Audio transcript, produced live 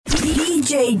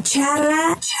DJ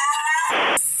Charra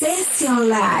Session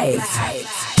Live.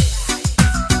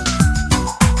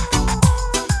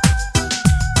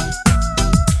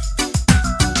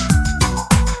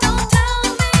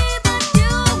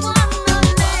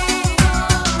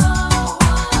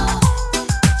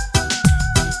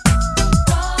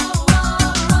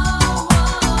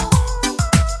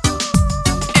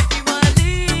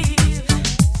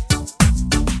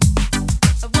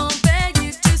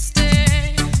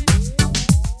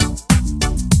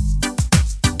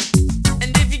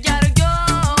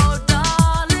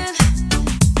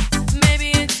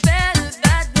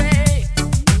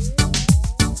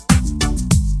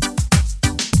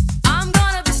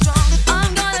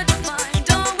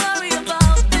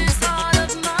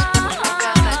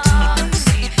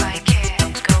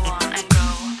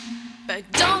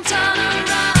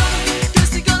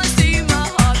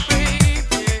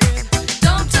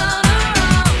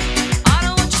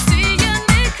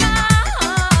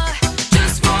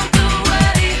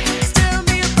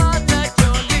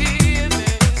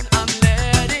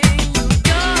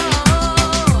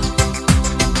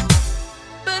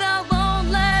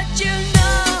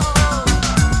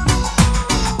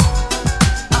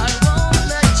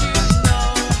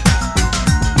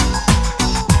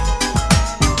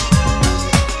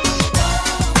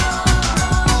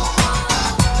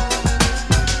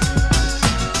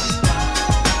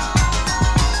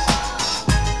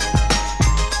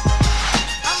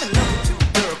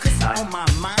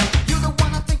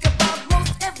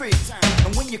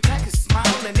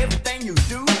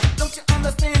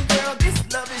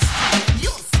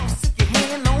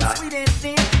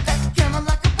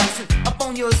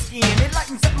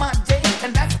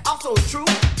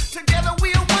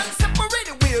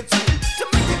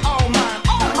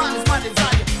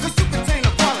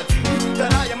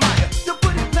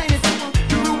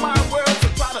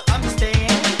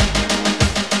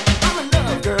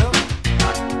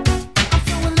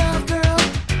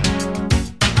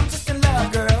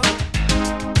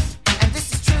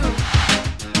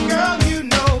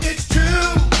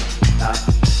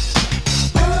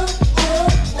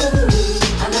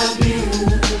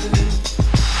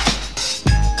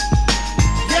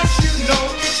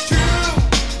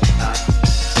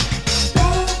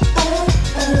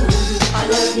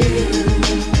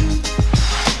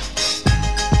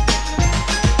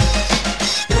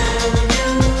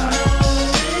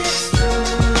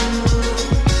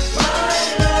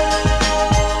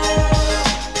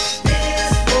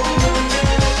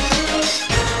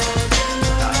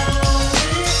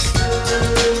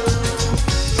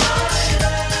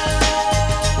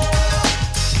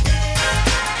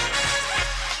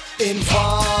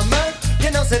 Informer,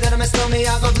 you know say that I'm a stormy,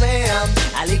 I go blame.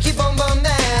 I like you boom boom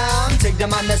down. Take the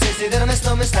man that say that I'm a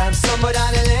stormy, stab somewhere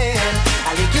down the lane.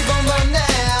 I like you boom boom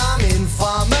down.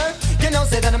 Informer, you know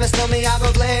say that I'm a stormy, I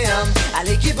go blame. I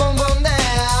like you boom boom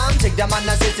down. Take the man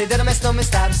that say that I'm a stormy,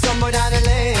 stab somewhere down the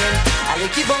lane. I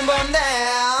like you boom boom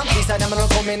down. These are them gonna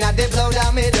come in and they blow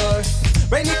down my door.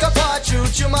 Rain it up all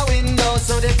through my window,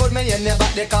 so they put me in the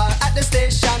back the car at the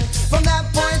station. From that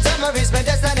point on I reached my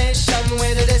destination,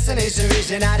 where the destination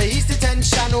region had the east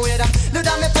detention. Where I look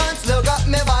down my pants, look up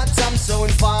my bottom. So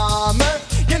informer,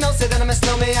 you know say that I'm a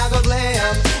snowman, I go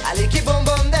blame. I like it boom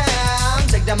boom down.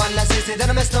 Take the man that say that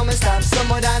I'm a snowman, stop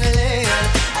somewhere down the lane.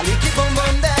 I like it boom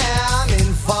boom down.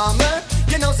 Informer,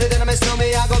 you know say that I'm a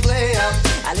snowman, I go blame.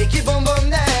 I like it boom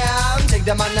boom down. Take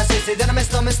the man that say that I'm a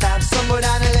snowman, stop somewhere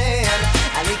down the lane.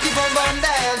 I like you boom boom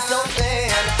dance so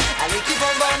thin. I like you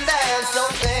boom boom dance so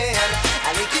thin.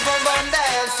 I like you boom boom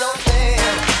dance so thin.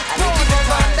 I like you boom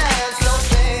boom dance so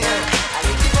thin. I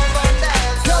like you boom boom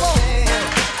dance so thin.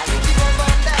 I like you boom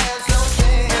boom dance so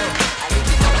thin. I like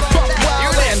you boom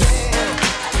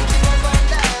boom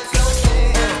dance so thin.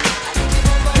 I like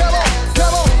you boom boom dance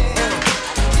so thin. I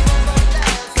like you boom boom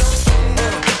dance so thin.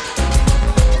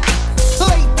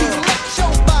 Ladies, let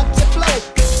your body flow.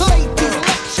 Ladies,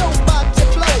 let your body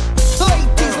flow.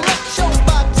 Ladies,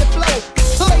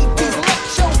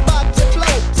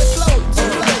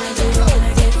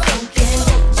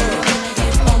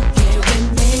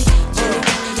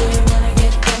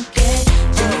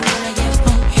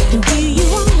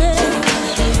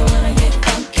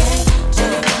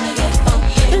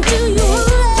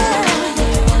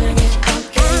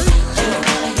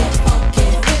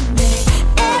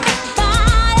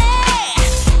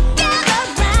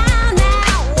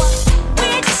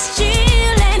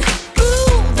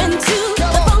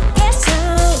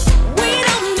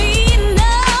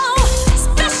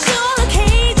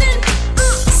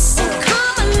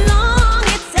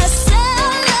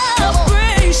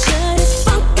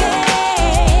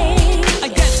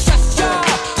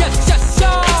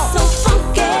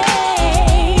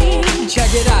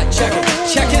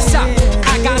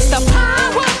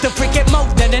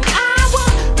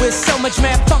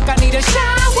 need a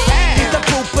shower. Need the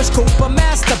pooper scooper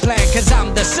master plan, cause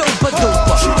I'm the super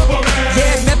duper.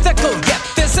 Yeah, mythical, yeah,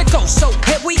 physical. So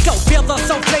here we go, feel the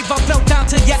soul flavor flow down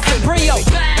to your embryo.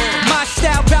 My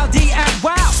style, rowdy and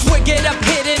wild. Swig it up,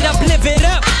 hit it up, live it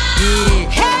up. Yeah.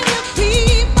 Hey, you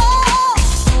people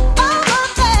over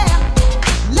there,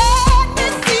 let me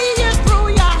see you throw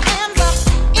your hands up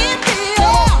in the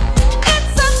air.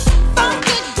 It's a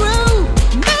funky groove,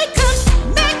 make 'em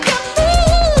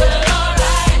move.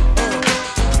 Alright.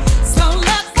 So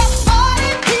let the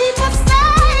party people say,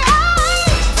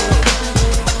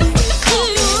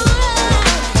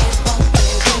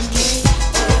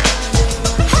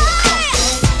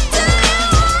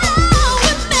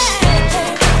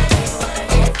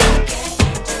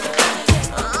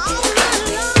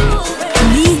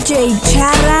 DJ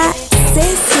Charra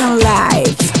Session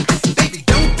Live. Baby,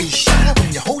 don't be shy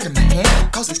when you're holding my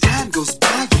hand, cause as time goes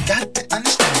by, you got to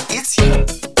understand it's you.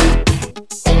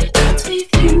 It's with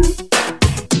you.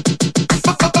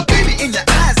 But baby, in your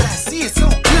eyes, I see it so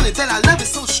clearly that I love it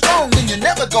so strong, and you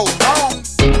never go wrong.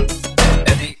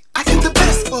 I get the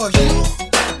best for you.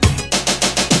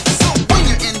 So when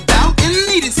you're in doubt and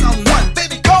needing someone,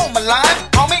 baby, call my line,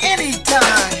 call me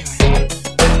anytime.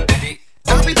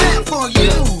 I'll be there for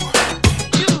you.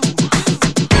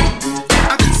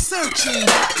 I've been searching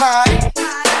high.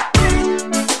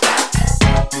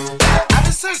 I've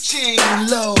been searching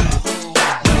low.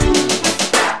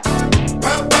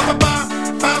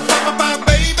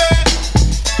 Baby,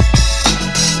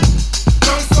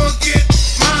 don't forget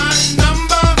my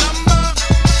number.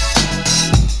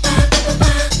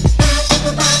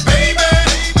 Baby,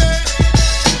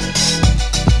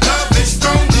 love is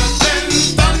stronger than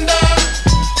thunder.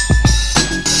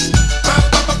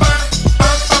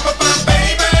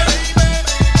 Baby,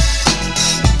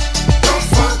 don't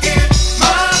forget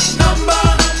my number.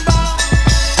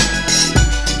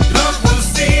 Love will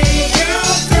see you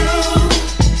through.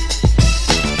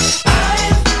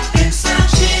 I've been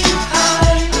searching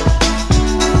high.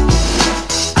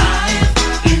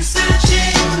 I've been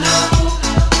searching low.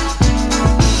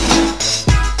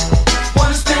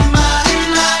 Wanna spend my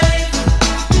life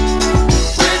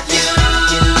with you.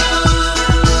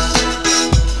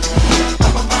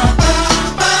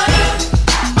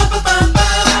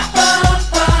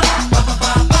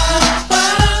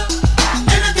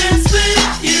 And I dance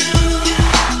with you.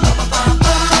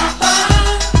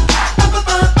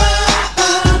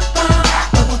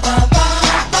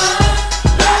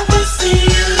 Love will see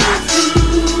you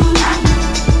through.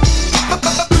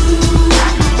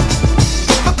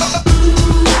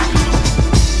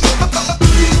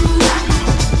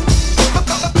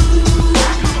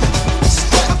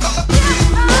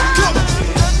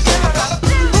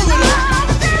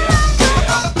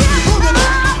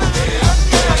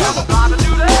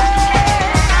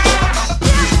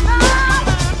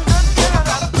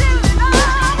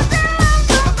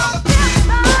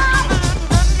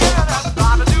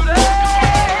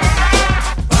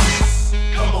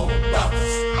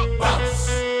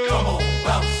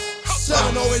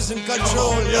 Son always in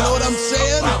control, you know what I'm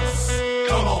saying?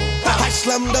 I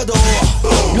slam the door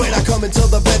when I come into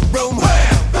the bedroom,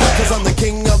 cause I'm the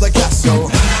king of the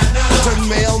castle. Turn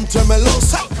me on, turn me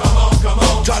loose.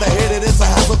 Try to hit it, it's a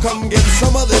hassle, come get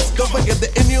some of this. Don't forget the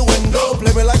innuendo,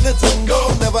 play me like the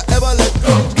tango, never ever let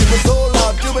go. Give me so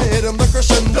loud, you be hitting the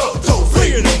crescendo. So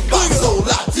really, so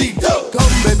latito.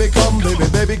 Come baby,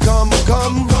 baby, come.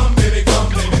 Come baby,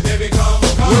 baby, come.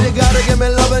 Well, you gotta give me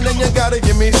loving and you gotta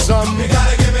give me some. You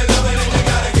gotta give me loving and you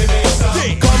gotta give me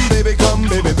some. Come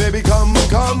baby, baby, come.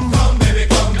 Come baby,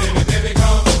 baby,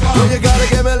 come. Well, you gotta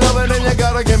give me loving and you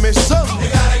gotta give me some. You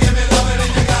gotta give me loving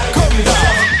and you gotta give me some. Gotta give me loving and you gotta come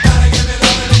down. Gotta give me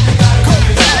loving and you gotta come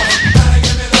down. Gotta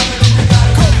give me loving and you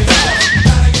gotta come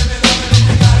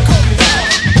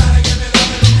down. Gotta give me loving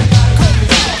and you gotta come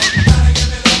down. Gotta give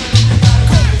me loving and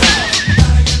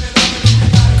you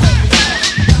gotta come down.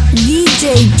 DJ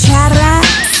Charra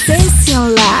Session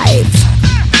Live.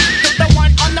 The one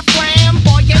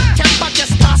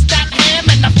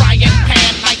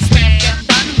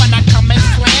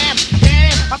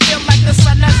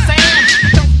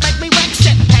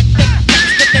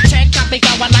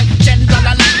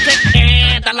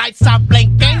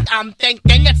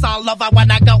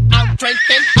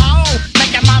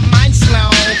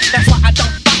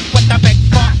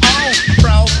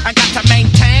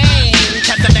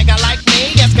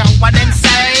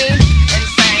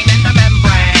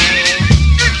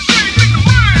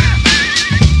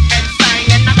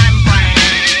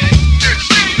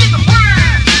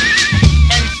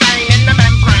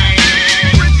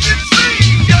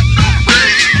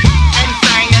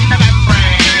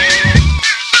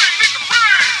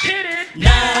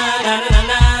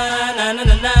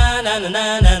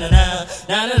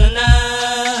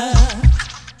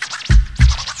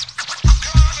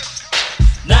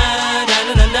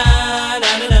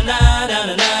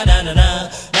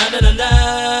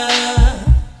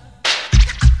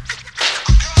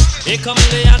Here come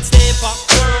the hot stepper.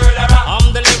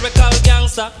 I'm the lyrical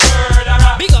gangster.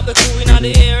 Big up the crew in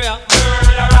the area.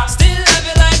 Still love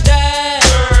you like that.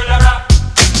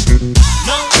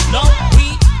 No, no,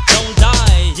 we don't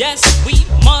die. Yes, we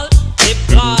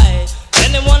multiply.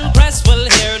 Anyone press will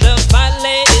hear the fat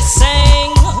lady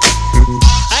sing.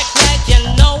 Act like you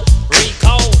know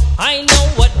Rico. I know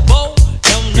what Bo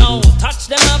don't know. Touch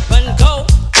them up and go.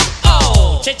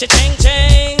 Oh, cha-cha-ching,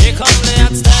 ching. Here come the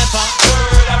hot stepper.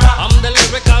 I'm the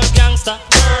lyrical gangster.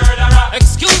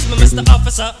 Excuse me, Mr.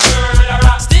 Officer.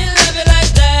 Still love you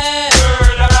like that.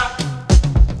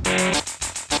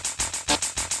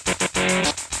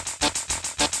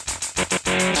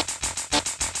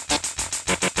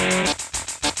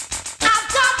 I've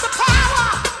got the power.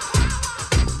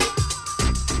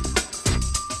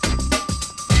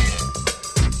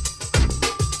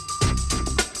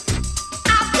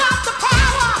 I've got the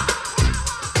power.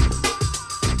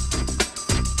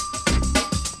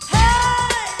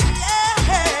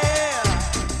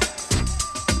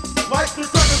 Like the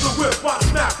turn of the whip, I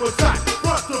snap, attack,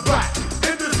 front to back,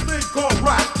 in this thing called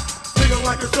rap. Singing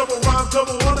like a shovel, rhyme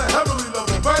double on a heavenly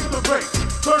level. Bang the bass,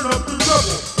 turn up the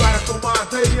double. Radical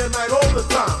mind, day and night, all the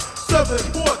time.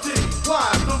 714,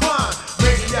 live the line.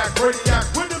 Maniac, radiac,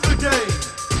 winning the game.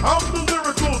 I'm the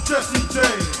lyrical Jesse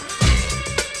James.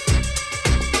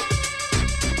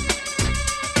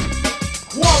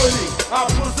 Quality, I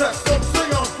possess, some say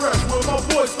I'm fresh. When my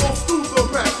voice goes through the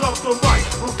rest of the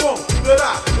microphone that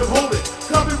I am holding.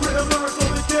 Copywritten lyrics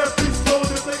only can't be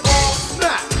stolen if they all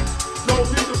snap. Don't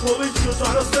need the police to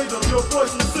try to save them. Your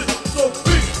voice is sick, so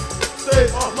please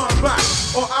stay off my back,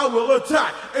 or I will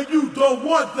attack, and you don't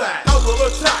want that. I will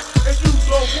attack, and you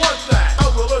don't want that. I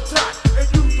will attack, and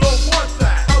you don't want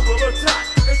that. I will attack,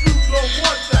 and you don't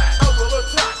want that. I will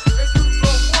attack, and you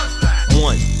don't want that.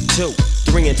 1, 2,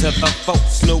 3 into the 4.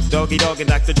 Snoop Doggy Dogg and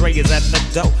Dr. Dre is at the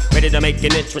door, ready to make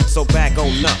an entrance, so back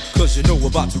on up. Cause you know we're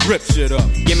about to rip shit up.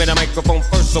 Give me the microphone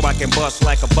first so I can bust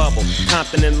like a bubble.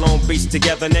 Compton and Long Beach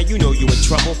together, now you know you in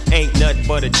trouble. Ain't nothing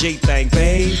but a G thing,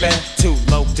 baby. Two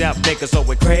loped out niggas, so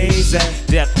we're crazy.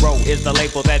 Death Row is the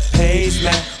label that pays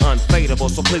me. Unfadable,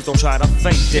 so please don't try to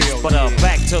fake this. But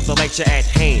back to the lecture at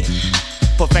hand.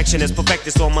 Perfection is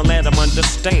perfected, so I'ma let them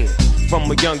understand from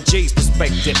a young G's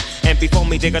perspective. And before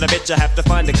me dig on a bitch, I have to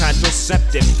find a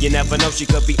contraceptive. You never know, she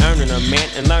could be earning her man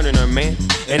and learning her man,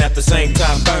 and at the same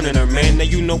time burning her man. Now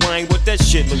you know I ain't with that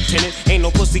shit, Lieutenant. Ain't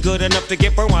no pussy good enough to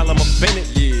get burned while I'm offended.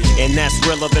 And that's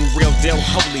realer than real deal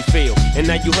Holyfield. And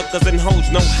now you hookers and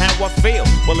hoes know how I feel.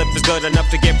 Well, if it's good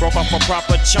enough to get broke off a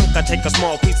proper chunk, I take a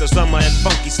small piece of some of that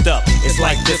funky stuff. It's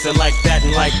like this and like that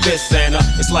and like this and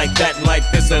it's like that and like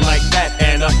this and like that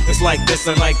and it's like this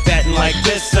and like that and like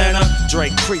this and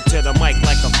Drake creep to the mic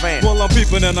like a fan. Well, I'm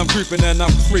peeping and I'm creeping and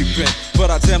I'm creeping, but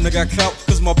I damn near got caught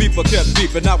cause my beeper kept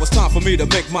beeping. Now it's time for me to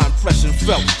make my impression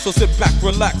felt. So sit back,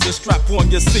 relax and strap on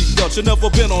your seatbelt. You never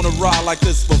been on a ride like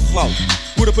this before,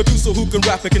 with a producer who can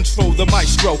rap and control the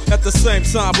maestro. At the same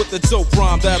time with the dope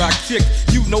rhyme that I kick,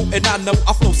 you know and I know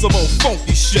I flow some old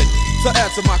funky shit. To add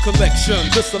to my collection,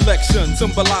 this selection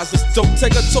symbolizes dope.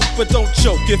 Take a toke but don't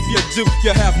choke. If you do,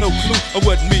 you have no clue of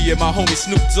what me and my homie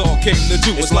Snoop Dogg came to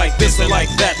do. It's like this and like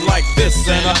that and like this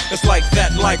and it's like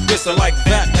that and like this and like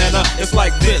that and it's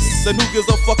like this. And who gives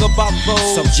a fuck about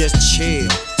those? So just chill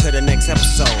to the next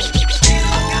episode.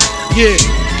 Yeah,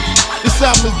 this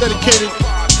album is dedicated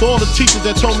to all the teachers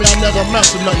that told me I never amount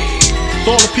to nothing. To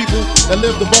all the people that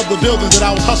lived above the buildings that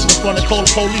I was hustling from and called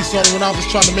the police on when I was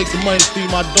trying to make some money to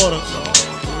feed my daughter.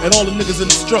 And all the niggas in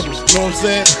the struggle, you know what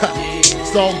I'm saying?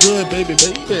 It's all good, baby.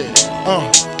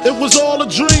 It was all a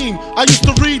dream. I used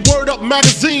to read Word Up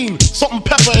magazine, Salt and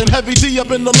Pepper and Heavy D up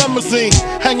in the limousine,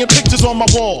 hanging pictures on my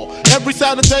wall. Every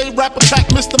Saturday, rap attack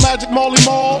Mr. Magic Marley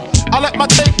Marl. I let my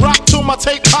tape rock till my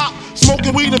tape pop,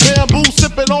 smoking weed and bamboo,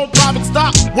 sipping on private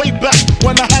stock. Way back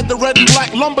when I had the red and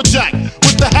black lumberjack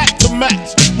with the hat to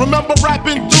match. Remember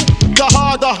rapping Duke? The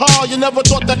hard, you never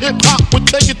thought that hip-hop would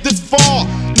take it this far.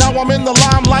 Now I'm in the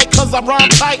limelight cause I rhyme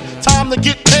tight. Time to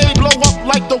get paid, blow up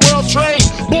like the world trade.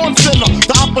 Born sinner,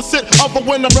 the opposite of a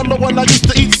winner. Remember when I used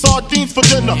to eat sardines for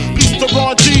dinner? Peace to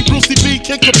Ron G, Brucey B,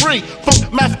 Kid Capri, Funk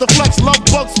Master Flex, Love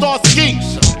Bug, Star Ski.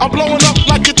 I'm blowing up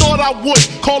like you thought I would.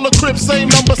 Call a crib,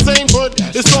 same number, same hood.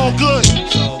 It's all good.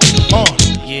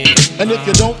 And if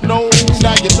you don't know,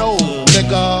 now you know,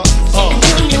 nigga.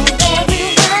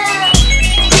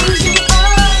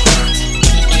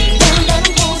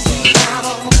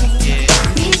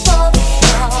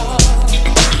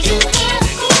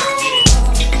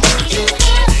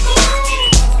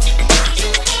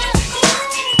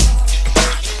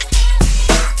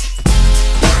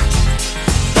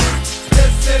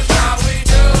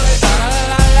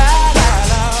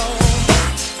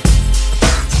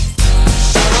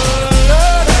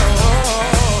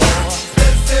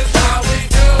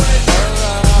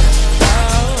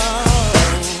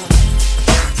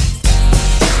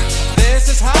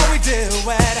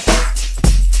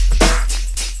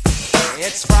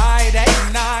 It's Friday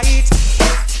night.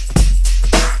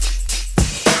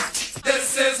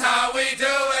 This is how we do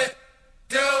it.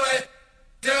 Do it.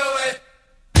 Do it.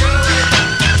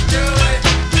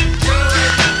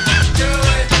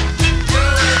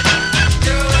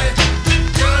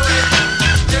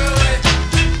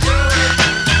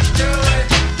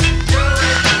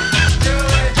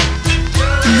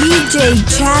 DJ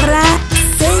Charra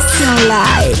Session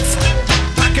Live.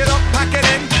 Pack it up, pack it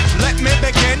in, let me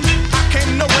begin. I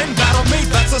came to win, battle me,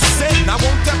 that's a sin. I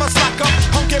won't ever slack up,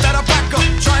 punk, you better back up.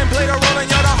 Try and play the role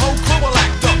and you're the whole crew will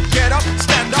act up. Get up,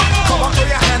 stand up, come on, throw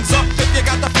your hands up if you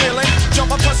got the feeling.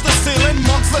 Jump up, touch the ceiling,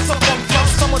 monks, let's a funk flow.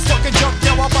 Someone's talking junk,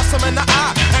 yo, I'll bust them in the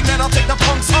eye. And then I'll take the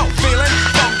punks out, feeling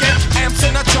funky. Amps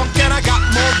in a trunk and I got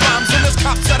more rhymes than this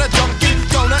cops at a junkie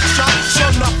donut shop.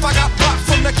 Sure enough, I got props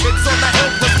from the kids on the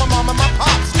hill, plus my mom and my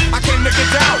pops. I came to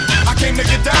get down, I came to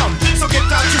get down. So get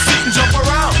out your seat and jump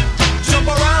around, jump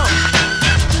around,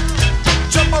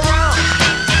 jump around,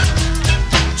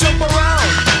 jump around,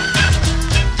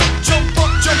 jump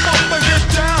up and get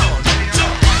down.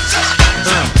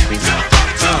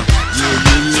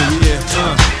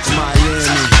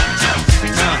 Miami,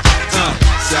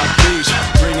 South Beach,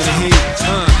 bringing the heat.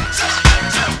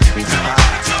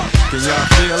 Can y'all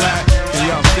feel that? Can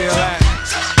y'all feel that?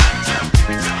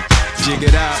 Jig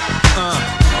it out.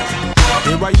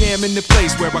 Here I am in the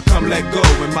place where I come let go.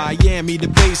 In Miami, the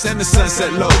bass and the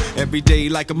sunset low. Every day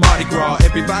like a Mardi Gras.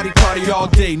 Everybody party all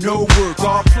day, no work,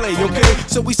 all play, okay?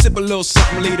 So we sip a little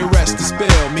something, leave the rest to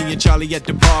spill. Me and Charlie at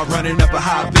the bar running up a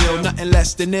high bill. Nothing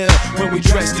less than ill when we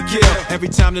dress to kill. Every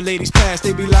time the ladies pass,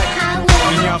 they be like,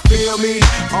 can y'all feel me?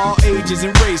 All ages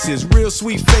and races, real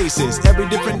sweet faces. Every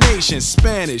different nation,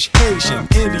 Spanish, Haitian,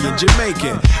 Indian,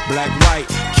 Jamaican, black, white,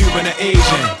 Cuban, or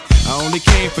Asian. I only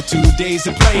came for 2 days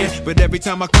of playing, but every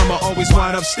time I come I always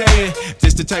wind up staying.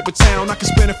 This the type of town I can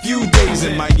spend a few days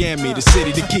in. Miami, the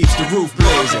city that keeps the roof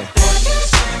blazing.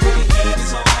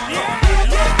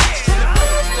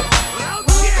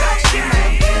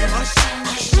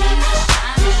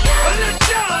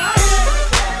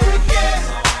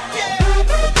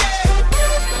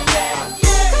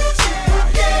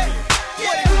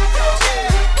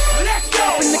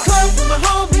 In the club with my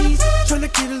homies, trying to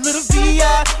get a little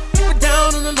VI.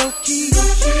 Down on the low key,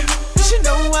 you should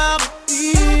know how I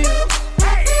feel.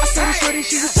 I saw the shorty,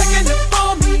 she was checking up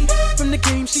for me. From the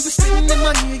game, she was sitting in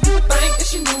my ear. You would think that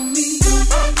she knew me.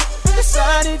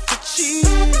 Decided to cheat.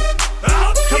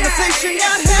 Conversation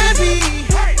got heavy.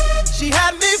 She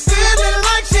had me feeling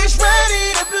like she's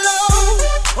ready to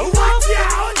blow. Watch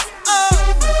out!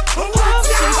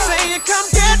 She's saying, come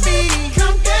get me.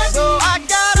 So I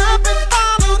got up and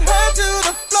followed her to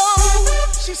the floor.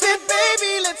 She said,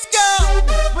 baby, let's go.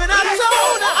 When I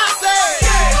told her, I said,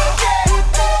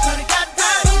 when it got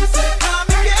down, she said, come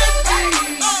and get me.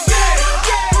 I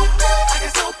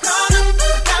got so caught up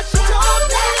that she told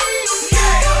me,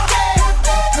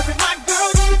 perfect my girl,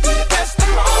 you should be the best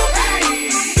of all me.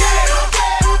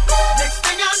 Next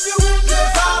thing I knew, she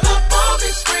was all up on me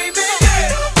screaming.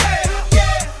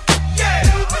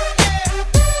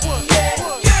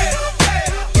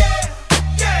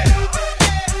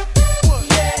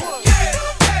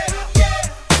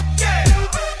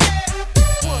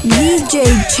 DJ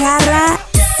Charra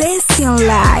Session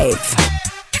Live.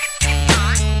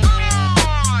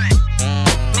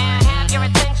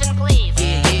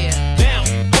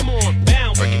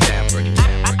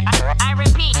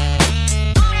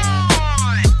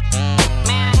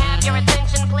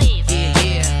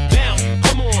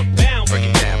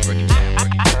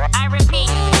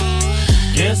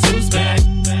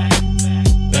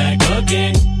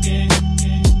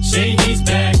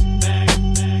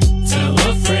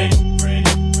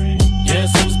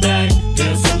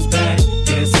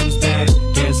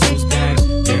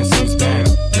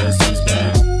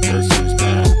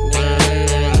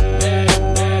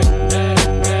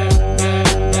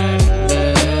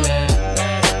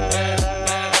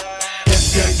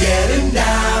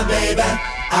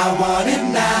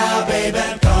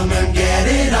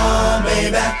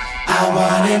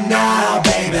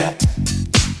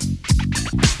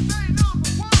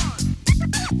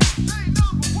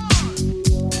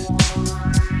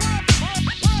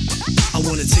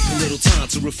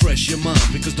 Refresh your mind,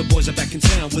 because the boys are back in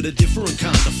town with a different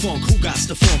kind of funk. Who got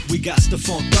the funk? We got the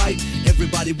funk, right?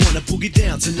 Everybody wanna boogie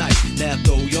down tonight. Now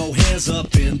throw your hands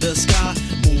up in the sky,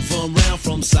 move around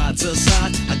from side to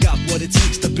side. I got what it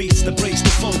takes, the beats, the breaks,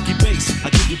 the funky bass. I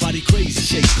give your body crazy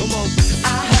shakes. Come on.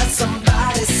 I heard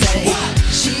somebody say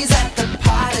she's at the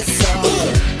party, so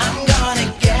I'm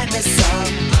gonna get me some.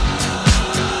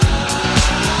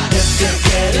 If you're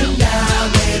getting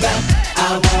down, baby,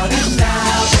 I want it now.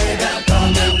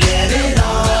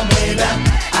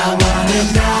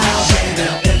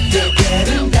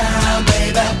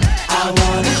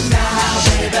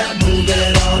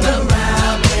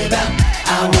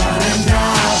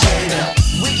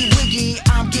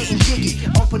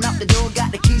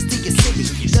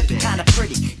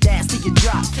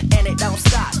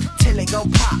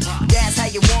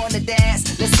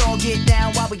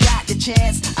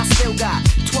 still got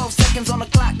 12 seconds on the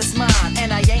clock that's mine,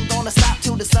 and I ain't gonna stop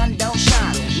till the sun don't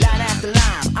shine. Line after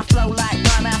line, I flow like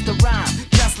rhyme after rhyme,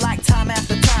 just like time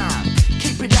after time.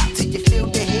 Keep it up till you feel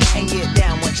the heat and get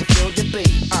down once you feel the beat.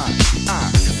 I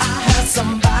heard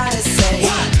somebody say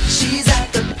she's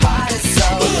at the party, so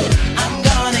I'm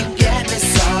gonna get me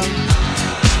some.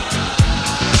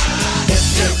 If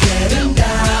you're getting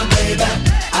down, baby,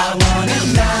 I want it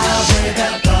now, baby.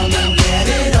 Come and get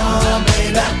it on,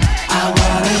 baby. I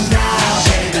want it now,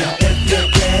 baby. If you're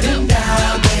getting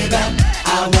down, baby,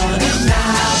 I want it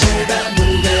now, baby.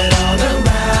 Move it all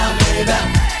around, baby.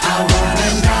 I want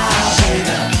it now,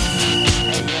 baby.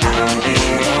 I'll be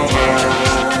the one.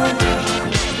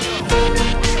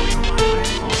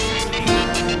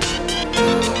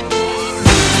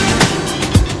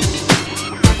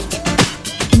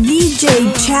 DJ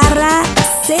Charra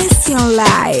Session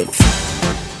Live.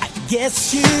 Guess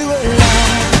you were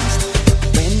lost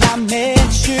when I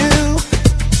met you.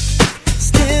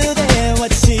 Still there,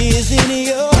 what tears in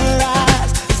your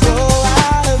eyes, so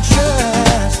out of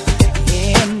trust.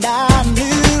 And I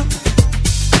knew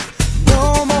no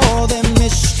more than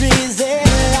mysteries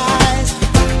and lies.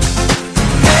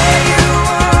 There you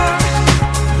are,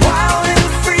 wild and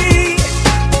free,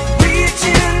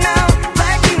 reaching out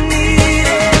like you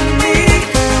needed me.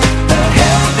 The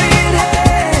helping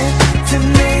hand to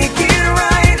make it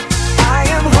right. I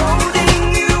am holding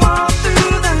you all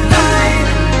through the night.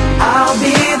 I'll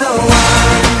be the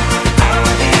one.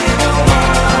 I'll be the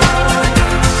one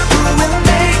who will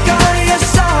make all your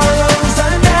sorrows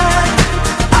undone.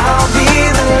 I'll be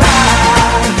the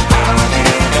light. I'll be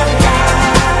the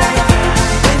light.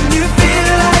 When you feel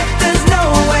like there's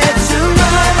nowhere to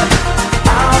run,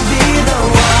 I'll be the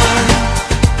one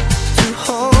to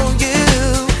hold you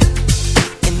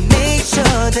and make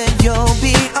sure that you'll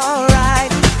be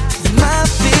alright. 'Cause my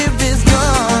fear is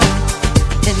gone,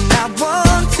 and I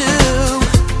want to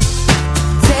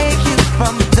take you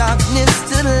from darkness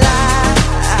to light.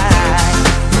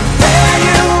 There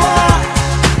you are,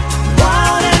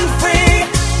 wild and free,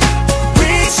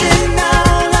 reaching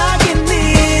out like you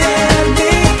needed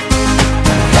me.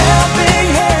 Helping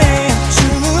hand to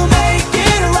make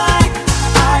it right.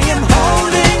 I am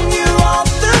holding you all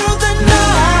through the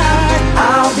night.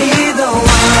 I'll be the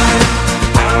one.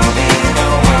 I'll be the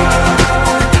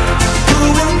one who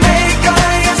will make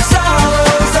all your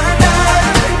sorrows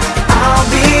undone. I'll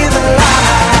be the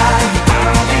light.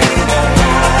 I'll be the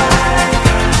light.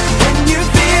 When you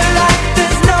feel like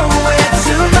there's nowhere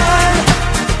to run,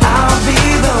 I'll be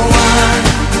the one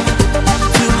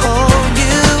to hold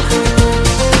you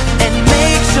and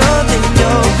make sure that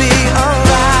you'll be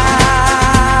alright.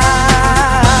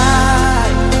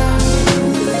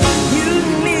 You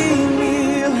need me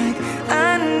like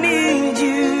I need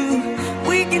you.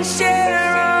 We can share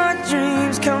our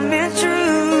dreams coming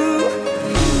true.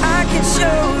 I can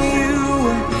show you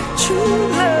what true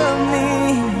love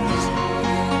means.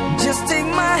 Just take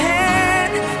my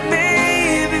hand,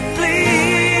 baby,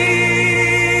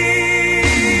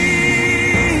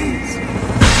 please.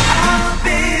 I'll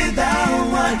be the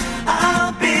one,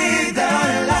 I'll be the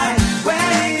light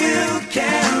where you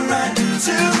can run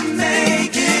to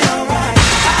make it alright.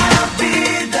 I'll be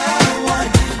the one,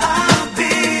 I'll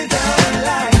be the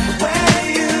light where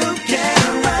you can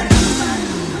run.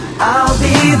 I'll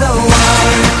be the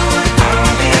one,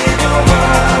 I'll be the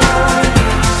one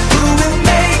who will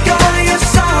make all your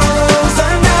sorrows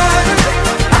undone.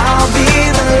 I'll be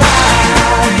the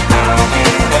light, I'll be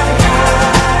the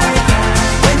light.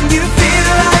 When you feel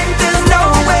like there's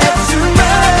nowhere to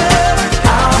run,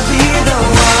 I'll be the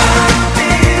one, I'll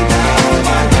be the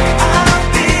one, I'll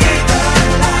be the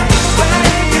light where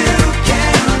you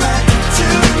can run to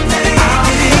make it.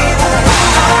 I'll be the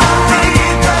light, I'll be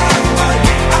the one,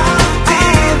 I'll be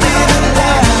the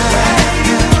light where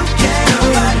you can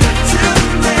run to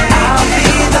make it. I'll be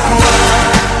the one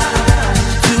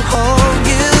to hold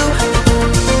you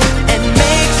and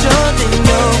make sure that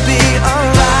you'll be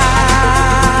alright.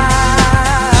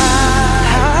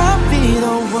 I'll be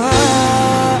the one.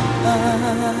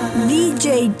 DJ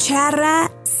Charra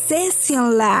Session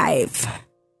Live.